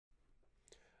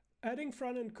Adding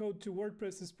front-end code to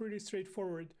WordPress is pretty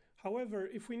straightforward. However,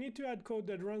 if we need to add code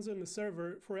that runs on the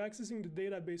server for accessing the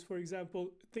database, for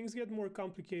example, things get more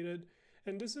complicated.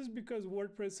 And this is because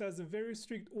WordPress has a very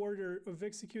strict order of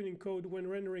executing code when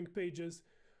rendering pages.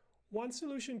 One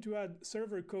solution to add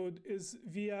server code is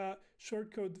via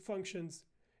shortcode functions.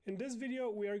 In this video,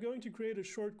 we are going to create a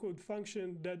shortcode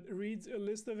function that reads a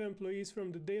list of employees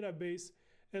from the database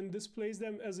and displays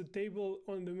them as a table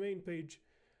on the main page.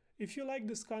 If you like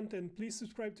this content, please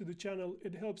subscribe to the channel.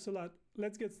 It helps a lot.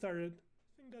 Let's get started.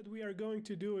 The thing that we are going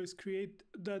to do is create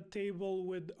that table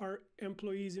with our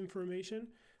employees' information.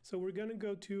 So we're going to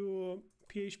go to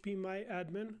PHP My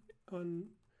Admin on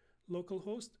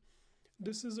localhost.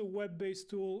 This is a web-based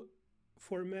tool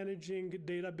for managing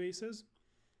databases.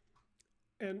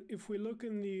 And if we look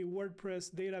in the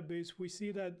WordPress database, we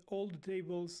see that all the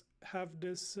tables have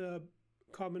this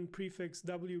common prefix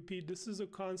WP. This is a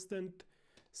constant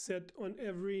set on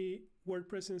every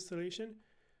WordPress installation.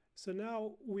 So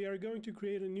now we are going to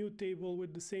create a new table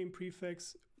with the same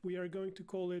prefix. We are going to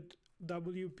call it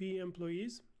WP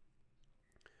employees.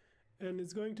 And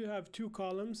it's going to have two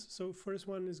columns. So first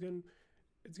one is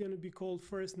it's going to be called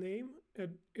first name,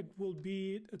 and it will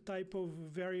be a type of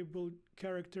variable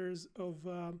characters of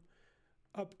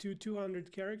up to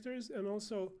 200 characters, and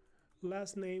also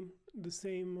last name, the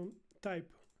same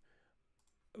type,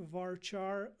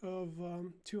 varchar of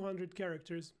 200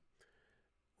 characters.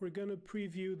 We're going to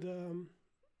preview the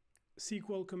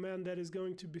SQL command that is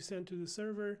going to be sent to the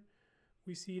server.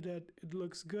 We see that it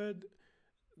looks good.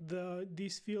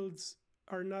 These fields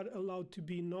are not allowed to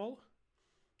be null.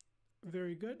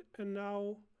 Very good. And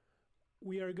now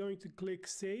we are going to click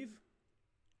save,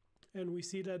 and we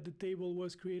see that the table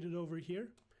was created over here.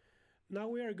 Now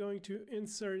we are going to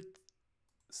insert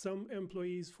some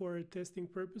employees for testing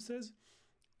purposes.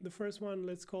 The first one,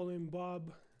 let's call him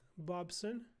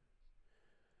Bobson.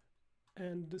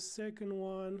 And the second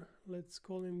one, let's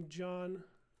call him John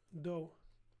Doe.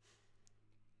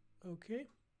 Okay.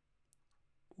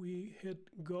 We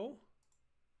hit go.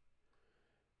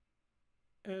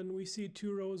 And we see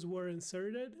two rows were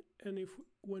inserted. And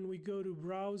when we go to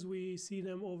browse, we see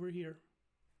them over here.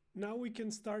 Now we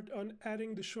can start on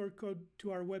adding the shortcode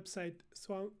to our website.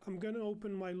 So I'm going to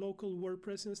open my local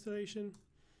WordPress installation.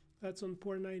 That's on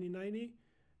port 9090,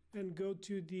 and go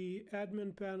to the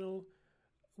admin panel.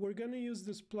 We're going to use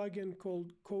this plugin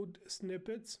called Code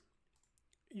Snippets.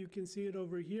 You can see it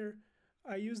over here.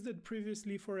 I used it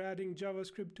previously for adding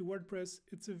JavaScript to WordPress.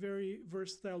 It's a very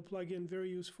versatile plugin,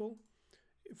 very useful.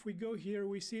 If we go here,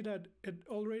 we see that it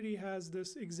already has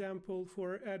this example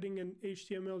for adding an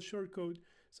HTML shortcode.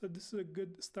 So this is a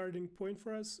good starting point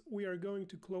for us. We are going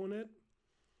to clone it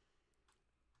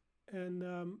and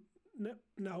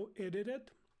now edit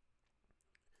it.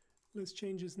 Let's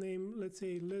change his name. Let's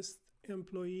say list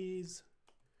employees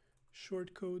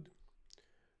shortcode.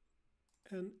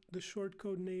 And the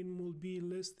shortcode name will be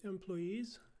list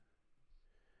employees.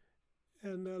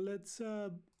 And let's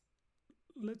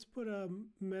put a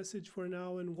message for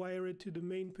now and wire it to the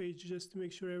main page just to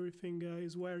make sure everything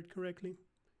is wired correctly.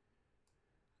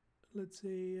 Let's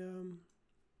say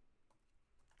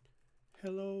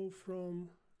hello from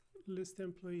list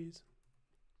employees.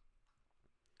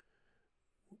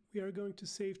 We are going to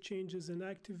save changes and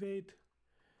activate.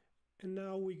 And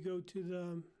now we go to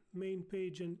the main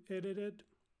page and edit it.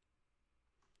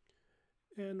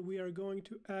 And we are going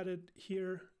to add it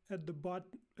here at the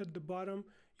bottom.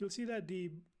 You'll see that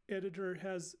the editor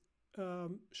has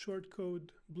shortcode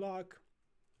block.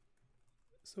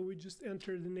 So we just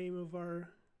enter the name of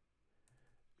our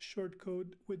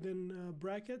shortcode within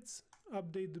brackets,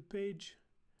 update the page,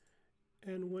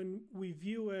 and when we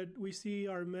view it, we see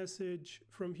our message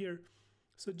from here.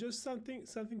 So just something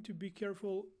to be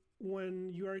careful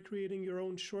when you are creating your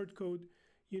own shortcode.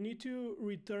 You need to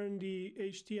return the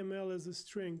HTML as a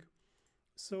string.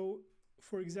 So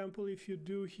for example, if you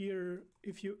do here,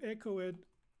 if you echo it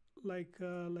like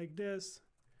this,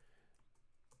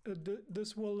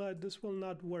 this will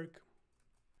not work.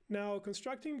 Now,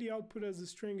 constructing the output as a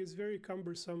string is very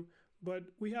cumbersome, but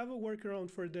we have a workaround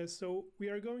for this. So we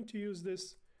are going to use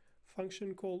this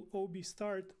function called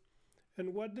obstart.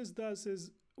 And what this does is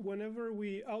whenever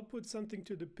we output something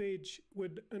to the page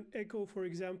with an echo, for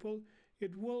example,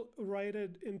 it will write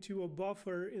it into a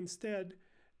buffer instead.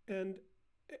 And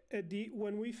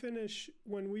when we finish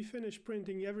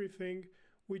printing everything,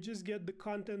 we just get the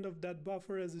content of that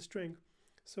buffer as a string.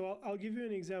 So I'll give you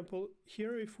an example.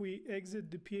 Here, if we exit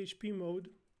the PHP mode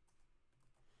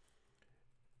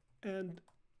and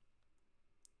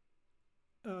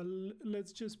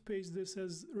let's just paste this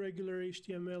as regular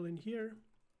HTML in here.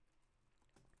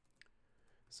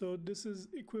 So this is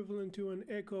equivalent to an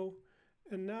echo.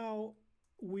 And now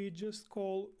we just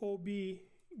call ob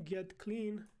get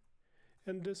clean,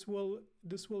 and this will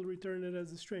return it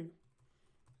as a string.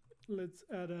 Let's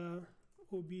add a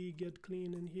ob get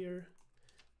clean in here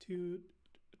to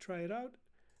try it out.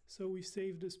 So we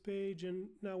save this page, and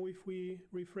now if we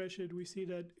refresh it, we see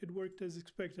that it worked as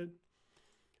expected.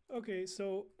 Okay,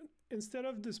 so instead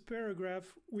of this paragraph,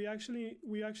 we actually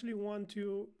want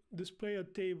to display a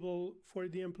table for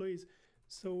the employees.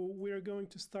 So we are going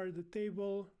to start the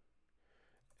table,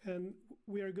 and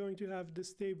we are going to have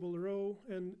this table row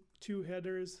and two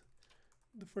headers.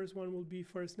 The first one will be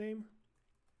first name,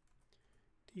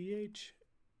 th,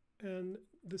 and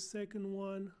the second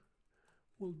one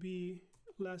will be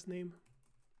last name.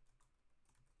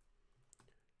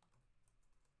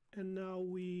 And now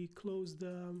we close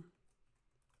the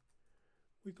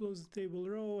table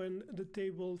row and the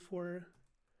table for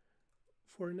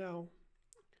now.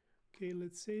 Okay,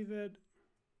 let's save it.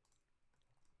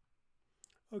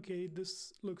 Okay,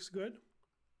 this looks good.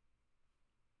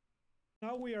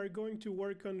 Now we are going to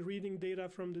work on reading data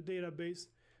from the database.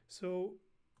 So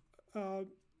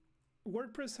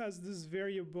WordPress has this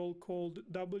variable called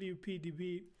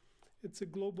WPDB. It's a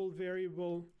global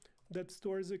variable that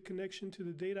stores a connection to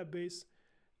the database,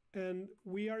 and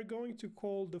we are going to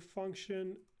call the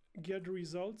function get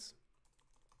results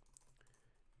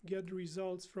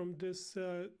from this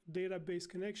database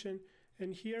connection.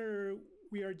 And here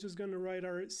we are just going to write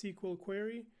our SQL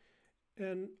query,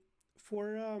 and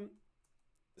for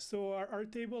so our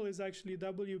table is actually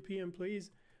WP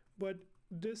employees, but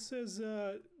this is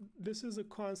a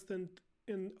constant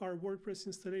in our WordPress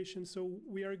installation, so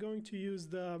we are going to use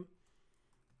the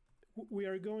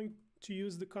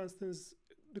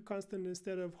constant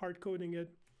instead of hard coding it.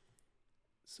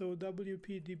 So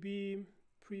WPDB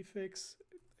prefix,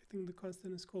 I think the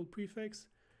constant is called prefix,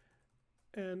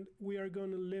 and we are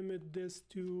going to limit this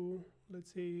to,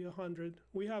 let's say, 100.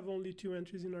 We have only 2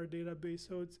 entries in our database,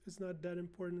 so it's not that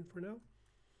important for now.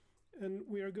 And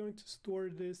we are going to store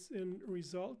this in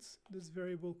results, this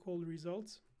variable called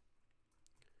results.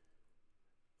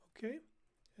 Okay,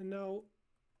 and now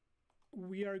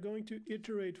we are going to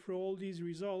iterate for all these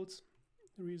results.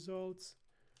 The results,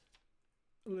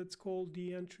 let's call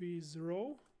the entries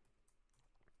row.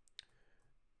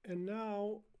 And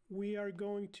now we are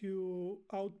going to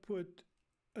output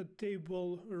a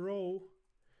table row,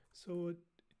 so a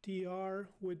tr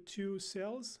with 2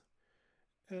 cells,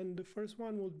 and the first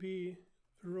one will be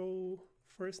row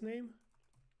first name.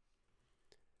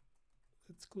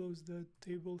 Let's close the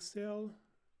table cell,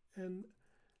 and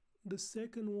the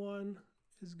second one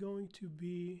is going to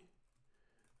be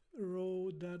row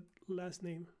that last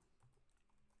name,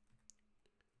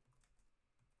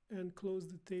 and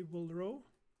close the table row.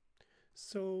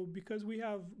 So because we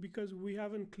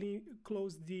haven't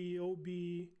closed the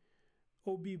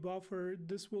OB buffer,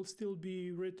 this will still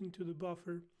be written to the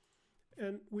buffer.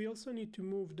 And we also need to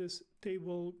move this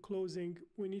table closing.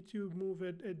 We need to move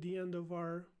it at the end of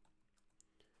our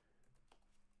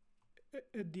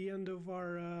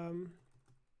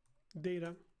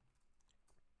data.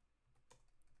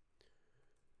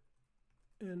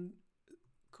 And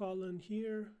colon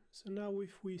here. So now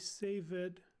if we save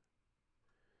it,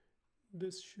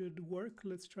 this should work.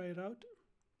 Let's try it out.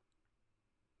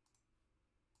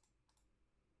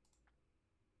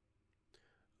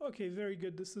 Okay, very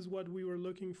good. This is what we were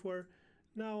looking for.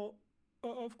 Now,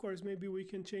 of course, maybe we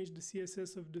can change the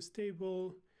CSS of this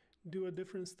table, do a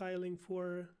different styling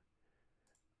for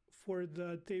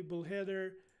the table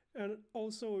header. And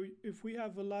also, if we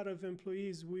have a lot of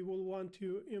employees, we will want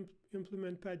to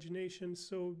implement pagination,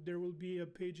 so there will be a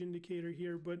page indicator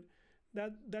here, but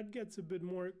that gets a bit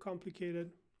more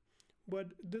complicated.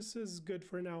 But this is good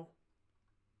for now.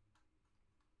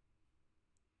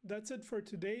 That's it for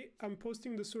today. I'm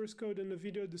posting the source code in the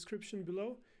video description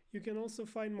below. You can also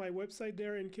find my website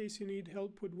there in case you need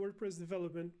help with WordPress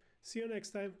development. See you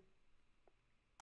next time.